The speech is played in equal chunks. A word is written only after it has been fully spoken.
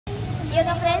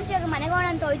ಇವಾಗ ಫ್ರೆಂಡ್ಸ್ ಇವಾಗ ಮನೆಗೆ ಹೋಗೋಣ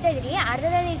ಅಂತ ಹೋಗ್ತಾ ಇದ್ರಿ,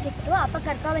 ಅರ್ಧದಲ್ಲಿ ಸಿಕ್ತು. ಅಪ್ಪ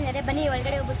ಕರ್ಕೊಂಡು ಬಂದಿದ್ದಾರೆ, ಬನ್ನಿ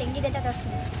ಒಳಗಡೆ ಹೋಗ್ಬಿಟ್ಟು ಹೆಂಗಿದೆ ಅಂತ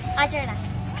ತೋರಿಸ್ತೀನಿ, ಆಟಾಡೋಣ.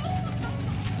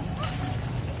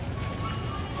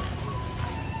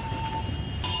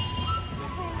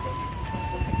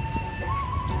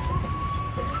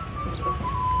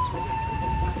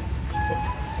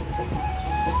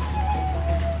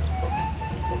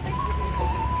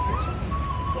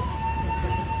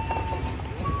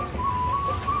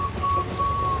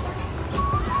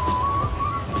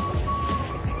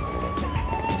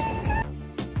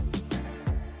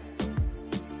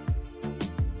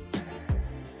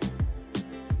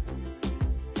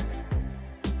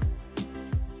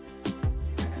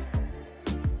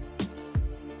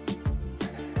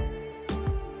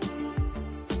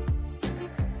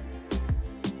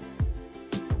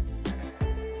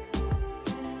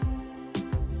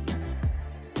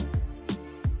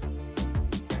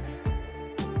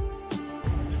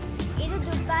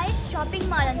 ಶಾಪಿಂಗ್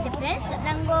ಮಾಲ್ ಅಂತೆ ಫ್ರೆಂಡ್ಸ್.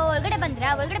 ನಂಗೆ ಒಳಗಡೆ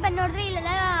ಬಂದ್ರೆ ನೋಡಿದ್ರೆ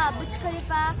ಇಲ್ಲೆಲ್ಲ ಬುರ್ಜ್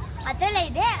ಖಲೀಫಾ ಆ ಥರ ಎಲ್ಲ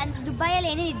ಇದೆ ಅಂತ. ದುಬೈಯಲ್ಲಿ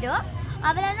ಏನೇನಿದ್ದು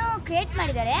ಅವೆಲ್ಲನೂ ಕ್ರಿಯೇಟ್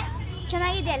ಮಾಡಿದ್ದಾರೆ,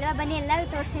 ಚೆನ್ನಾಗಿದೆ ಅಲ್ವಾ? ಬನ್ನಿ ಎಲ್ಲ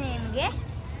ತೋರಿಸ್ತೀನಿ ನಿಮಗೆ.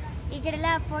 ಈ ಕಡೆ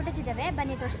ಎಲ್ಲ ಫೋಟೋಸ್ ಇದ್ದಾವೆ,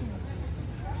 ಬನ್ನಿ ತೋರಿಸ್ತೀನಿ.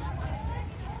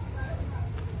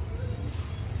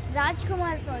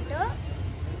 ರಾಜ್ಕುಮಾರ್ ಫೋಟೋ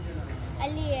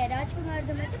ಅಲ್ಲಿ,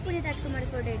 ರಾಜ್ಕುಮಾರ್ದು ಮತ್ತು ಪುನೀತ್ ರಾಜ್ಕುಮಾರ್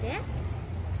ಫೋಟೋ ಇದೆ.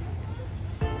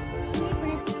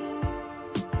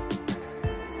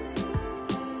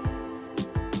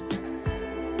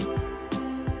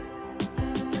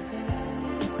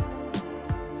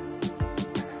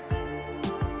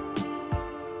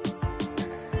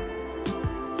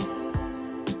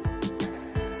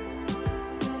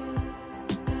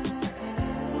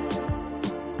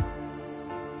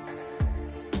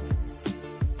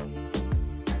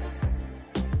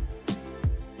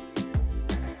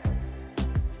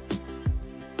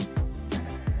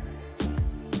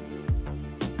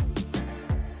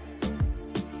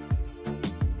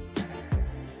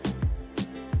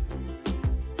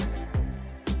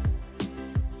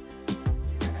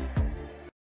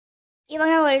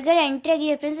 ಇವಾಗ ನಾವು ಒಳಗಡೆ ಎಂಟ್ರಿ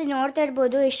ಆಗಿದ್ದೀವಿ ಫ್ರೆಂಡ್ಸ್. ನೋಡ್ತಾ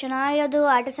ಇರ್ಬೋದು ಎಷ್ಟು ಚೆನ್ನಾಗಿರೋದು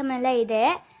ಆಟ ಸಾಮಾನೆಲ್ಲ ಇದೆ.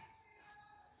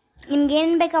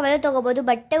 ನಿಮ್ಗೇನು ಬೇಕು ಅವೆಲ್ಲ ತೊಗೋಬೋದು.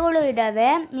 ಬಟ್ಟೆಗಳು ಇದ್ದಾವೆ,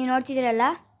 ನೀವು ನೋಡ್ತಿದ್ದೀರಲ್ಲ.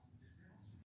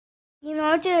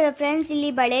 ಫ್ರೆಂಡ್ಸ್,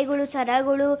 ಇಲ್ಲಿ ಬಳೆಗಳು,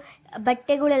 ಸರಗಳು,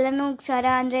 ಬಟ್ಟೆಗಳೆಲ್ಲನೂ ಸರ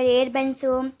ಅಂದರೆ ಏರ್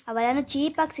ಬ್ಯಾಂಡ್ಸು ಅವೆಲ್ಲನೂ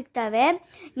ಚೀಪಾಗಿ ಸಿಗ್ತವೆ,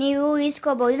 ನೀವು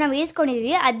ಈಸ್ಕೋಬೋದು. ನಾವು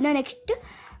ಈಸ್ಕೊಂಡಿದ್ದೀವಿ, ಅದನ್ನ ನೆಕ್ಸ್ಟ್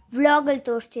ವ್ಲಾಗಲ್ಲಿ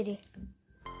ತೋರಿಸ್ತೀರಿ.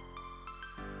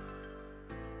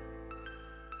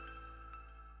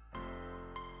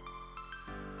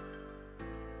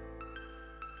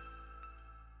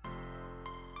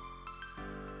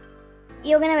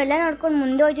 ಇವಾಗ ನಾವೆಲ್ಲ ನೋಡ್ಕೊಂಡು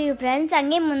ಮುಂದೆ ಹೋಗ್ತೀವಿ ಫ್ರೆಂಡ್ಸ್.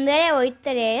 ಹಂಗೆ ಮುಂದೆ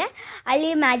ಹೋಗ್ತಾರೆ, ಅಲ್ಲಿ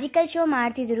ಮ್ಯಾಜಿಕಲ್ ಶೋ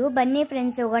ಮಾಡ್ತಿದ್ರು. ಬನ್ನಿ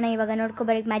ಫ್ರೆಂಡ್ಸ್ ಹೋಗೋಣ ಇವಾಗ,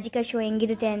 ನೋಡ್ಕೊಬರಕ್ಕೆ ಮ್ಯಾಜಿಕಲ್ ಶೋ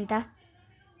ಹೆಂಗಿರುತ್ತೆ ಅಂತ.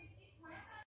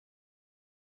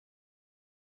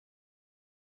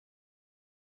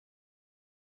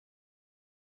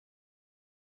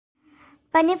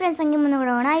 ಬನ್ನಿ ಫ್ರೆಂಡ್ಸ್ ಹಂಗೆ ಮುಂದೆ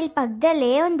ಹೋಗೋಣ. ಇಲ್ಲಿ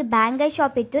ಪಕ್ಕದಲ್ಲೇ ಒಂದು ಬ್ಯಾಂಗಲ್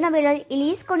ಶಾಪ್ ಇತ್ತು. ನಾವು ಇಲ್ಲಿ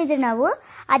ಈಸ್ಕೊಂಡಿದ್ರು, ನಾವು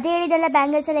ಅದೇ ಹೇಳಿದೆಲ್ಲ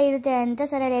ಬ್ಯಾಂಗಲ್ಸ್ ಎಲ್ಲ ಇರುತ್ತೆ ಅಂತ,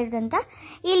 ಸರ ಎಲ್ಲ ಇರುತ್ತೆ ಅಂತ.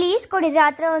 ಇಲ್ಲಿ ಈಸ್ಕೊಂಡಿದ್ರು,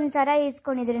 ಆ ಥರ ಒಂದು ಸರ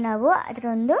ಈಸ್ಕೊಂಡಿದ್ರು ನಾವು. ಅದರ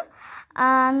ಒಂದು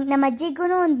ನಮ್ಮ ಅಜ್ಜಿಗೂ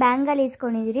ಒಂದು ಬ್ಯಾಂಗಲ್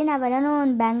ಇಸ್ಕೊಂಡಿದ್ರಿ, ನಾವೆಲ್ಲನೂ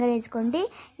ಒಂದು ಬ್ಯಾಂಗಲ್ ಇಸ್ಕೊಂಡು.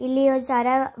 ಇಲ್ಲಿ ಒಂದು ಸರ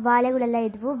ವಾಲೆಗಳೆಲ್ಲ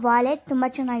ಇದ್ವು, ವಾಲೆ ತುಂಬ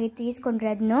ಚೆನ್ನಾಗಿತ್ತು, ಈಸ್ಕೊಂಡ್ರಿ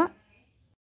ಅದನ್ನು.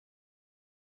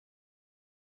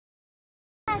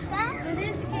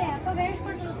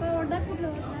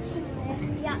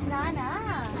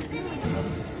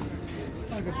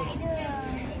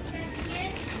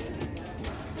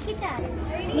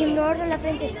 ನೀವು ನೋಡ್ರಲ್ಲ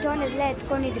ಫ್ರೆಂಡ್ಸ್, ಎಷ್ಟೊಂದೆಲ್ಲ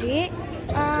ಎತ್ಕೊಂಡಿದ್ರಿ.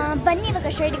 ಬನ್ನಿ ಇವಾಗ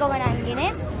ಸ್ಟ್ರೈಟ್ಗೆ ಹೋಗೋಣ. ಹಂಗೇನೆ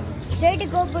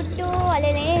ಸ್ಟ್ರೈಟಿಗೆ ಹೋಗ್ಬಿಟ್ಟು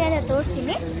ಅಲ್ಲೇನೇನಾದ್ರು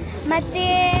ತೋರಿಸ್ತೀನಿ, ಮತ್ತು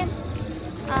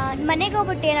ಮನೆಗೆ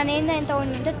ಹೋಗ್ಬಿಟ್ಟು ನಾನು ಏನೇನು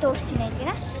ತೊಗೊಂಡು ಅಂತ ತೋರಿಸ್ತೀನಿ,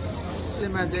 ಆಯ್ತೀನಾ?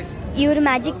 ಇವರು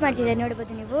ಮ್ಯಾಜಿಕ್ ಮಾಡ್ತಿದ್ದಾರೆ,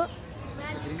 ನೋಡ್ಬೋದು ನೀವು.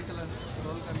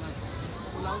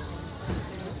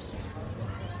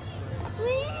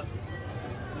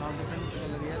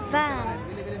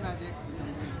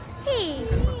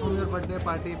 ಬರ್ಡೇ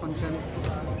ಪಾರ್ಟಿ ಫಂಕ್ಷನ್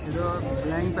ಇದು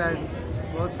blank pad,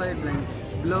 both side blank,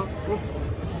 blow,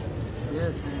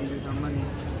 yes, and with the money.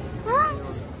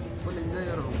 Full enjoy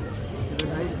your home. If a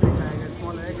nice big egg,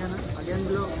 small egg, and again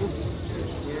blow,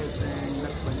 yes, and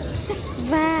luck punch.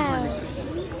 Wow.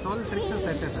 All tricks are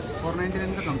set up.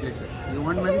 499 ka complete sir. You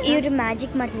want magic? ಇವರು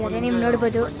magic ಮಾಡ್ತಿದ್ದಾರೆ, ನೀವು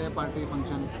ನೋಡ್ಬೋದು. Birthday party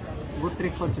function, good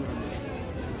trick for children.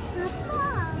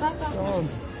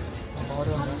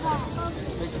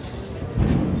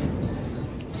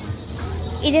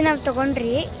 ಇದು ನಾವು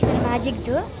ತೊಗೊಂಡ್ರಿ, ಇದು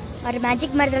ಮ್ಯಾಜಿಕ್ದು. ಅವ್ರು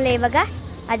magic ಮಾಡಿದ್ರಲ್ಲ ಇವಾಗ,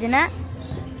 ಅದನ್ನ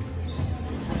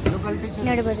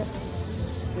ನೋಡ್ಬೋದು.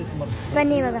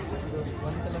 ಬನ್ನಿ ಇವಾಗ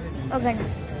ಹೋಗೋಣ.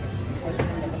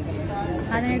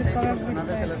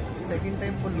 Second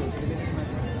time full loop,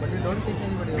 but you don't teach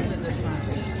anybody else.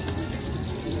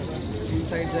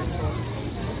 Inside that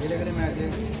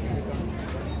magic.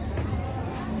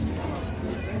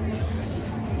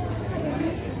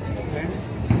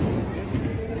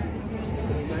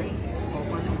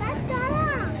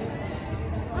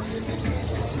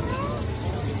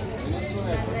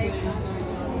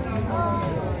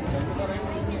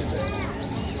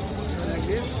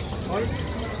 Don't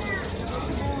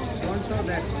show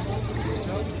that.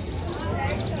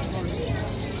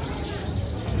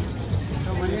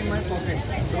 Show money in my pocket.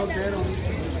 Drop there only.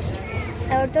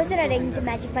 ಅವ್ರು ತೋರಿಸಿದ್ದಾರೆ ಹೆಂಗೆ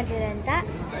ಮ್ಯಾಜಿಕ್ ಮಾಡ್ತಿದ್ದಾರೆ ಅಂತ.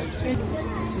 See,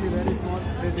 very small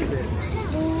thread is there.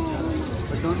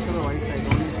 But don't show the white side.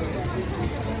 Only show the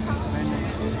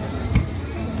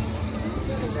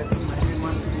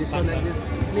when you show like this,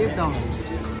 sleep down.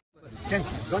 Change.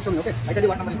 Don't show me, okay? I tell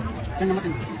you what number is. Change number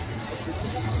 3.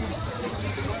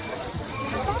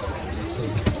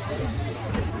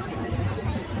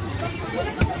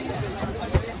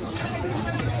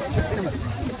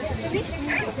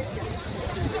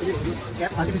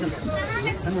 Cap artificial.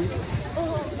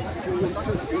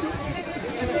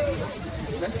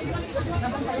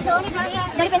 ನೋಡಿ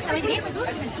friends ಕಮೆಂಟ್ಗೆ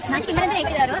matching ಮಾಡಿದ್ರೆ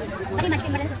ಹೇಗಿದ್ದಾರೆ ಅದೇ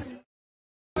matching ಮಾಡಿದ್ರೆ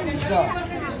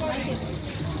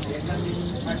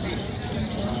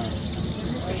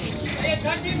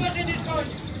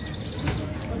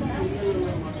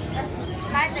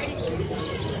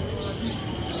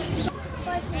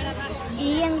ಈ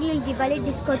ಅಂಗಡಿಯಲ್ಲಿ Diwali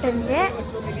discount ಅಂದರೆ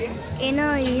ಏನೋ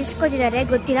ಈಸ್ಕೊತಿದ್ದಾರೆ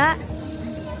ಗೊತ್ತಿಲ್ಲ.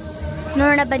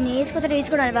 ನೋಡೋಣ ಬನ್ನಿ, ಈಸ್ಕೊತಾರೆ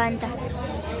ಈಸ್ಕೊಳಲ್ವಾ ಅಂತ.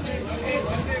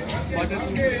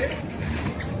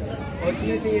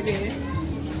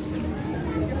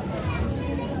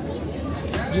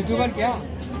 यूट्यूबर क्या?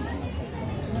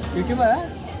 यूट्यूबर है?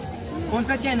 कौन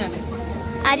सा चैनल है?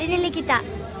 ಅರಿನಿ ಲಿಖಿತ.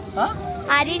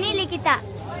 ಅರಿನಿ ಲಿಖಿತ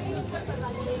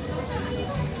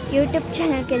ಯೂಟ್ಯೂಬ್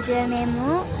ಚಾನಲ್ ಕೇಳ್ತಿದ್ದಾರೆ ನೇಮು.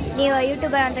 ನೀವು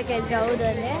ಯೂಟ್ಯೂಬರ್ ಅಂತ ಕೇಳಿದ್ರೆ ಹೌದು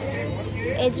ಅಂದರೆ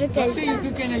ಹೆಸರು ಕೇಳ್ತೀವಿ.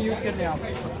 यूट्यूब चैनल यूज कर रहे हैं आप?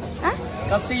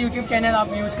 कब से यूट्यूब चैनल आप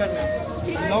यूज कर रहे हैं?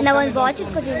 ನಾವೊಂದು ವಾಚ್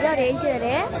ಇಸ್ಕೊತಿದ್ವಿ, ಅವ್ರು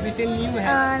ಹೇಳ್ತಿದ್ದಾರೆ अभी से न्यू है.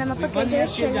 ನಮ್ಮಪ್ಪ ಕೇಳಿದ್ರೆ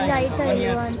ಶೆಲ್ ಆಯ್ತಾ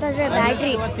ಇಲ್ವ ಅಂತ. ಅಂದರೆ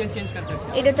ಬ್ಯಾಟ್ರಿ चेंज कर सकते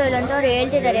हैं. ಇಡುತ್ತೋ ಇಲ್ಲ ಅಂತ ಅವ್ರು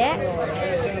ಹೇಳ್ತಿದ್ದಾರೆ.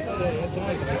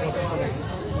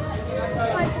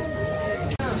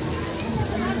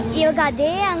 ಇವಾಗ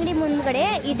ಅದೇ ಅಂಗಡಿ ಮುಂದ್ಗಡೆ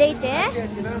ಇದೈತೆ,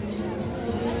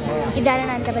 ಇದಾರಣ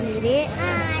ಅಂತ ಬಂದಿದ್ರಿ.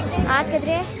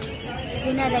 ಹಾಕಿದ್ರೆ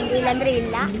ವಿನಾದಂಗೆ, ಇಲ್ಲಾಂದ್ರೆ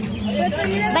ಇಲ್ಲ.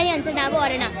 ಬನ್ನಿ ಒಂದ್ಸಲ ನಾವು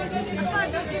ಹೊರೋಣ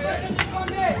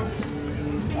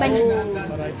ಬನ್ನಿ.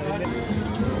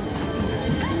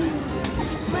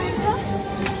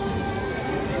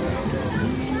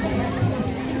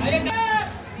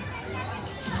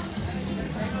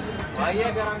 आइए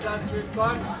गरम गरम स्वीट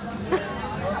कॉर्न.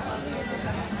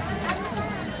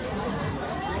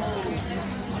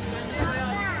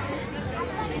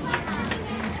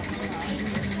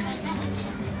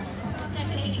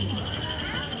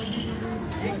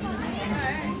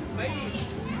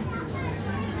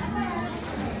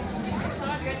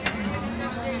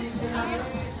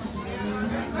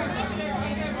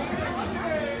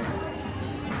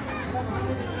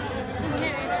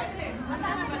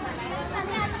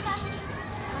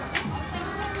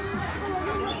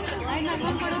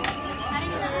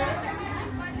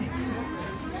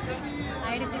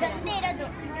 ಇದೊಂದೇ ಇರೋದು.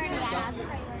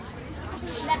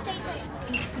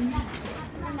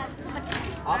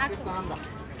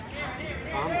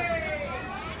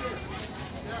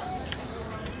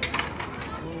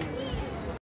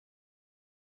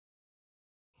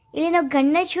 ಇಲ್ಲಿ ನಾವು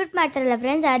ಗಣ್ಣ ಶೂಟ್ ಮಾಡ್ತಾರಲ್ಲ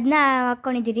ಫ್ರೆಂಡ್ಸ್, ಅದನ್ನ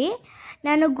ಹಾಕ್ಕೊಂಡಿದ್ದೀರಿ.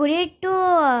 ನಾನು ಗುರಿ ಇಟ್ಟು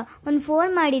ಒಂದು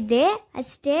ಫೋನ್ ಮಾಡಿದ್ದೆ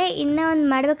ಅಷ್ಟೇ, ಇನ್ನೂ ಒಂದು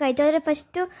ಮಾಡಬೇಕಾಯ್ತು. ಆದರೆ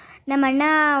ಫಸ್ಟು ನಮ್ಮ ಅಣ್ಣ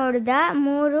ಹೊಡೆದ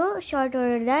 3 ಶಾಟ್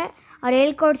ಹೊಡೆದ. ಅವ್ರು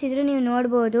ಹೇಳ್ಕೊಡ್ತಿದ್ರು, ನೀವು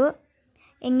ನೋಡ್ಬೋದು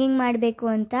ಹೆಂಗೆ ಮಾಡಬೇಕು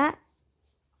ಅಂತ.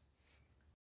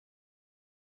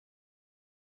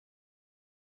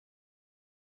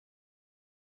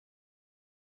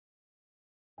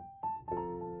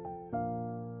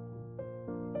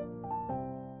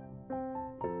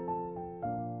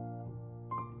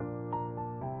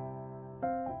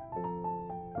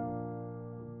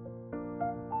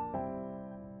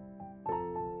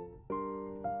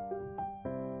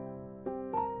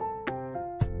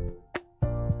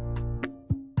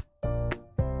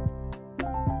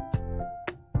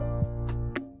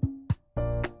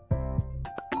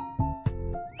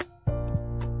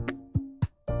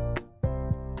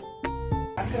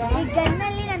 ಈ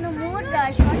ಗನ್ನಲ್ಲಿ ನಾನು 3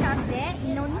 ಶಾಟ್ ಹಾಕಿದೆ.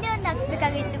 ಇನ್ನೊಂದೇ ಒಂದು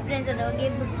ಹಾಕ್ಬೇಕಾಗಿತ್ತು ಫ್ರೆಂಡ್ಸ್, ಅದು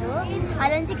ಹೋಗಿಬಿಟ್ಟು.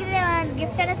 ಅದೊಂದು ಸಿಕ್ಕಿದ್ರೆ ಒಂದು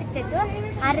ಗಿಫ್ಟ್ ಎಲ್ಲ ಸಿಗ್ತಾಯಿತ್ತು,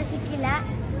 ಆದರೆ ಸಿಕ್ಕಿಲ್ಲ.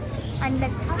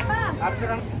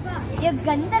 ಇವಾಗ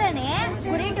ಗನ್ ಥರನೇ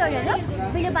ಗುರಿ ಇಟ್ಟು ಹೊಡೆಯೋದು.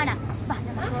 ಬಿಡು ಬಾಣ ಬಾ,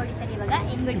 ನಮಗೆ ಹೊಡಿತಾರೆ ಇವಾಗ.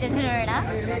 ಹೆಂಗೆ ಬಿಡ್ತದೆ ನೋಡೋಣ.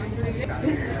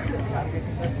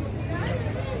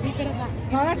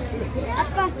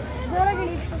 ಅಪ್ಪ ಜೋರಾಗಿ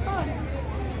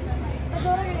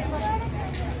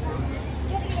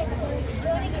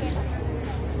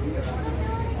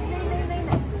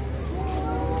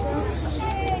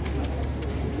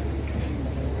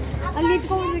ಅಲ್ಲಿ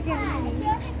ಇಟ್ಕೊಂಡ್ಬಿಡ್ಬೇಕು.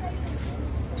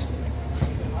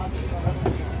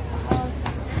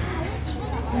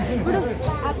 ಬಿಡು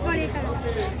ಅಪ್ಪ ಹೊಡಿತಾಳೆ.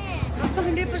 ಅಪ್ಪ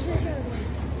 100%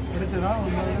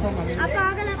 ಅಪ್ಪ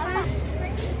ಆಗಲ್ಲಪ್ಪ.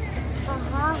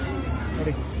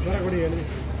 ಕೊಡಿ ಬರ ಕೊಡಿ ಹೇಳಿ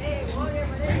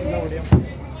ಎಲ್ಲ ಹೊಡಿಯಂ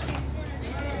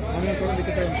ಆಮೇಲೆ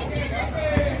ಕೊಡೋದಕ್ಕೆ ಟೈಮ್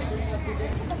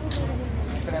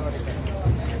ಕಡೆ ಬರುತ್ತೆ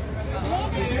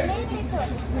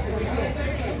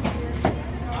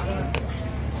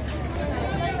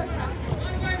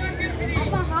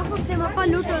ಅಪ್ಪ ಹಾಕ್ಬಿಡ್ತೇವಪ್ಪ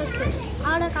ಲೂಟರ್ಸ್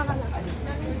ಆಡೋಕ್ಕಾಗಲ್ಲ.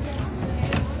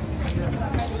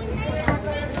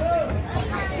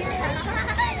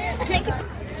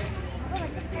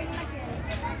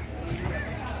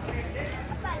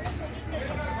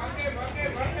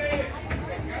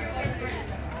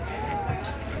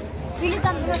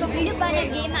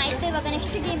 ಗೇಮ್ ಆಯ್ತು. ಇವಾಗ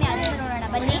ನೆಕ್ಸ್ಟ್ ಗೇಮ್ ಯಾವುದು ನೋಡೋಣ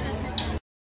ಬನ್ನಿ.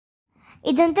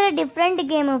 ಇದೊಂಥರ ಡಿಫ್ರೆಂಟ್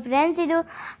ಗೇಮು ಫ್ರೆಂಡ್ಸ್. ಇದು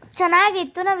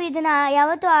ಚೆನ್ನಾಗಿತ್ತು. ನಾವು ಇದನ್ನು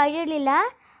ಯಾವತ್ತೂ ಆಡಿರಲಿಲ್ಲ.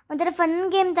 ಒಂಥರ ಫನ್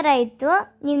ಗೇಮ್ ಥರ ಇತ್ತು.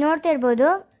 ನೀವು ನೋಡ್ತಾ ಇರ್ಬೋದು.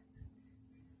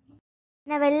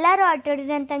 ನಾವೆಲ್ಲರೂ ಆಟ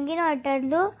ಆಡಿದ್ವಿ. ನನ್ನ ತಂಗಿನೂ ಆಟ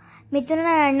ಆಡಿದ್ಲು, ಮಿಥುನ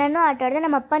ನನ್ನ ಅಣ್ಣನೂ ಆಟ ಆಡಿದ್ರು,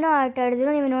 ನಮ್ಮ ಅಪ್ಪನೂ ಆಟ ಆಡಿದ್ರು.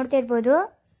 ನೀವು ನೋಡ್ತಾ ಇರ್ಬೋದು.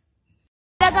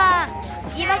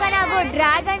 ಇವಾಗ ನಾವು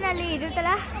ಡ್ರ್ಯಾಗನಲ್ಲಿ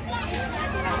ಇರುತ್ತಲ್ಲ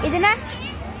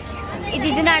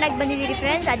ಇದನ್ನ ಆಡಕ್ಕೆ ಬಂದಿದ್ದೀರಿ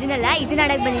ಫ್ರೆಂಡ್ಸ್. ಅದನ್ನೆಲ್ಲ ಇದನ್ನ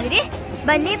ಆಡಕ್ಕೆ ಬಂದಿದ್ದೀರಿ.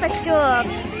 ಬನ್ನಿ ಫಸ್ಟು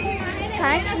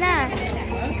ಕಾಸನ್ನ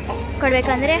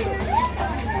ಕೊಡಬೇಕಂದ್ರೆ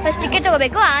ಫಸ್ಟ್ ಟಿಕೆಟ್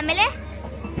ತೊಗೋಬೇಕು, ಆಮೇಲೆ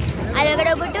ಅಲ್ಲೊಳಗಡೆ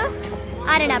ಹೋಗ್ಬಿಟ್ಟು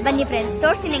ಆಡೋಣ. ಬನ್ನಿ ಫ್ರೆಂಡ್ಸ್,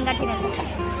 ತೋರಿಸ್ತೀನಿ ಹೆಂಗೆ ಆಡ್ತೀನಿ ಅಂತ.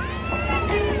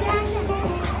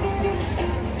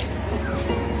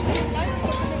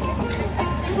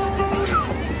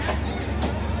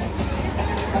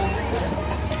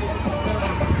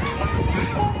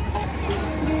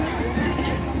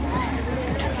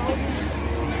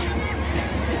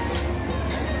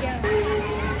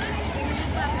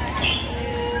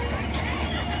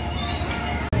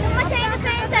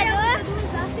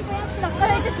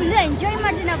 ಫುಲ್ಲು ಎಂಜಾಯ್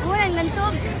ಮಾಡಿದ್ವಿ ನಾವು. ನನಗಂತೂ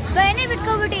ಭಯನೇ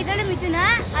ಬಿಟ್ಕೊಬಿಟ್ಟು ಇದರಲ್ಲಿ ಮಿಥುನ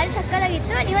ಅಲ್ಲಿ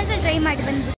ಸಕ್ಕತ್ತಾಗಿತ್ತು. ನೀವೊಂದ್ಸಲ ಟ್ರೈ ಮಾಡಿ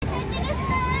ಬಂದ್ಬಿಟ್ಟು.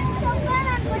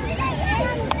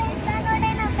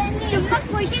 ತುಂಬ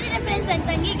ಖುಷಿ ಇದೆ ಫ್ರೆಂಡ್ಸ್. ನನ್ನ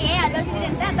ತಂಗಿಗೆ ಆಲೋಚನೆ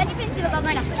ಅಂತ. ಬನ್ನಿ ಫ್ರೆಂಡ್ಸ್, ಇವಾಗ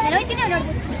ಹೋಗೋಣ. ನಾನು ಹೋಗ್ತೀನಿ,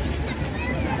 ನೋಡ್ಬೋದು.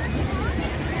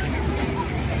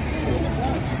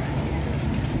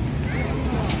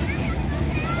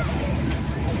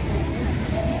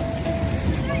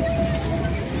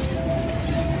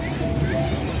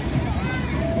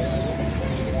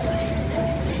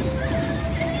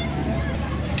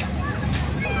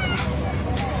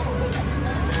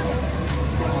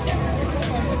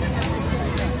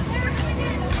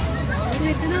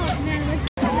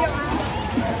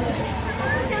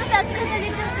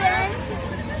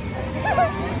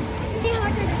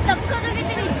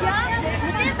 ಸಕ್ಕತ್ತಾಗಿತ್ತು ನಿಜ.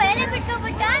 ಮತ್ತೆ ಬೇರೆ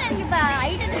ಬಿಟ್ಕೊಬಿಟ್ಟ. ನನಗೆ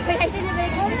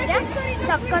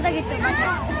ಸಕ್ಕತ್ತಾಗಿತ್ತು. ಮತ್ತೆ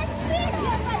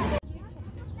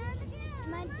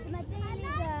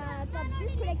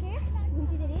ಕಬ್ಬು ಕುಡಕ್ಕೆ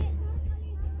ನಿಂತಿದ್ದೀರಿ.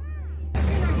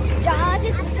 ಜಾಸ್ತಿ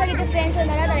ಸುಸ್ತಾಗಿತ್ತು ಫ್ರೆಂಡ್ಸ್.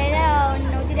 ಒಂದೆಲ್ಲ ತಲೆಲ್ಲ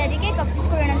ನೋಡ್ತಿದ್ದೆ, ಅದಕ್ಕೆ ಕಬ್ಬು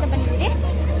ಕೊಡೋಣ ಅಂತ ಬಂದಿದ್ದೀರಿ.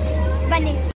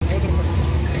 ಬನ್ನಿ.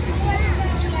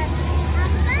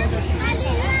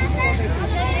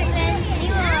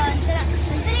 ನೀವು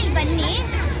ಒಂದ್ಸಲ ಇಲ್ಲಿ ಬನ್ನಿ.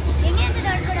 ಹೆಂಗೆ ಅಂತ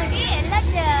ನೋಡ್ಕೊಂಡೋಗಿ. ಎಲ್ಲ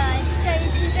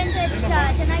ಚಿಲ್ಡ್ರನ್ಸ್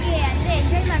ಚೆನ್ನಾಗಿ ಅಂದರೆ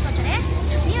ಎಂಜಾಯ್ ಮಾಡ್ಕೊತಾರೆ.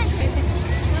 ನೀವು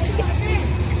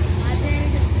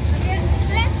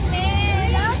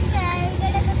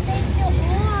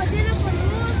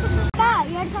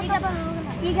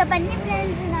ಈಗ ಬನ್ನಿ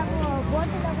ಫ್ರೆಂಡ್ಸ್, ನಾವು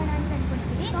ಬೋಟ್ ಹೋಗೋಣ ಅಂತ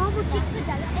ಅನ್ಕೊಳ್ತೀವಿ. ಚಿಕ್ಕ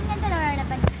ಜಾಗ ಹೆಂಗಂತ ನೋಡೋಣ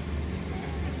ಬನ್ನಿ.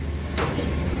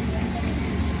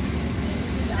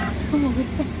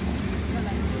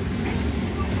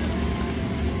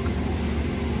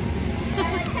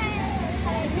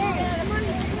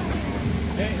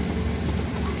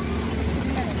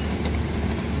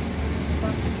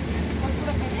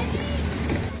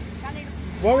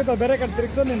 ಹೋಗುತ್ತಾ ಬೇರೆ ಕಡೆ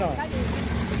ತಿರ್ಗ್ಸೋ ನೀನು.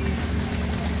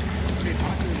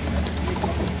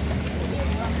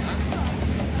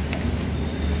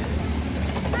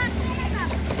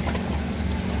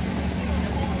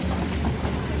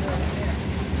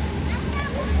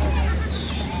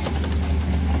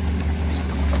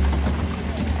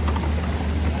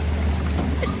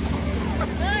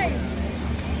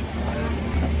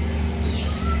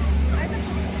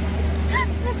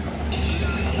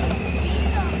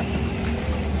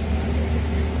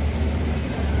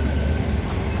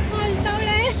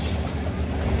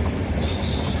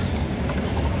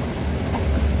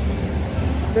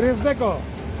 ತಿರುಗಿಸ್ಬೇಕು.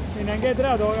 ನೀನು ಹೆಂಗೆ ಇದ್ರೆ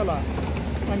ಅದು ಹೋಗಲ್ಲ.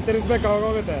 ನಂಗೆ ತಿರುಗಿಸ್ಬೇಕು, ಅವಾಗ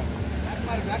ಹೋಗುತ್ತೆ.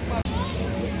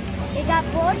 ಈಗ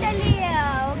ಬೋಟಲ್ಲಿ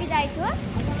ಹೋಗಿದ್ದಾಯ್ತು.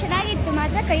 ಚೆನ್ನಾಗಿತ್ತು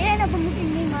ಮಾತ್ರ. ಕೈಯೇನೋ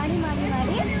ಬಂದ್ಬಿಟ್ಟು ಮಾಡಿ ಮಾಡಿ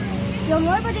ಮಾಡಿ ಇವಾಗ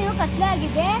ನೋಡ್ಬೋದು. ಇನ್ನೂ ಕತ್ಲೆ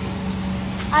ಆಗಿದೆ.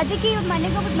 ಅದಕ್ಕೆ ಇವಾಗ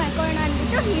ಮನೆಗೆ ಹೋಗ್ಬಿಟ್ಟು ಮಾಡ್ಕೊಳ್ಳೋಣ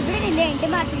ಅಂದ್ಬಿಟ್ಟು ಈ ವಿಡಿಯೋ ಇಲ್ಲೇ ಎಂಟೆ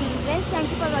ಮಾಡ್ತೀನಿ friends.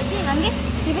 Thank you for watching. ಹಾಗೆ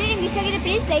ಈ ವಿಡಿಯೋ ನಿಮ್ಗೆ ಇಷ್ಟ ಆಗಿದೆ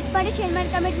ಪ್ಲೀಸ್ ಲೈಕ್ ಮಾಡಿ, ಶೇರ್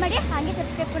ಮಾಡಿ, ಕಮೆಂಟ್ ಮಾಡಿ, ಹಾಗೆ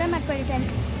ಸಬ್ಸ್ಕ್ರೈಬ್ ಕೂಡ ಮಾಡ್ಕೊಳ್ಳಿ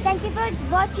friends. Thank you for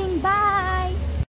watching. Bye.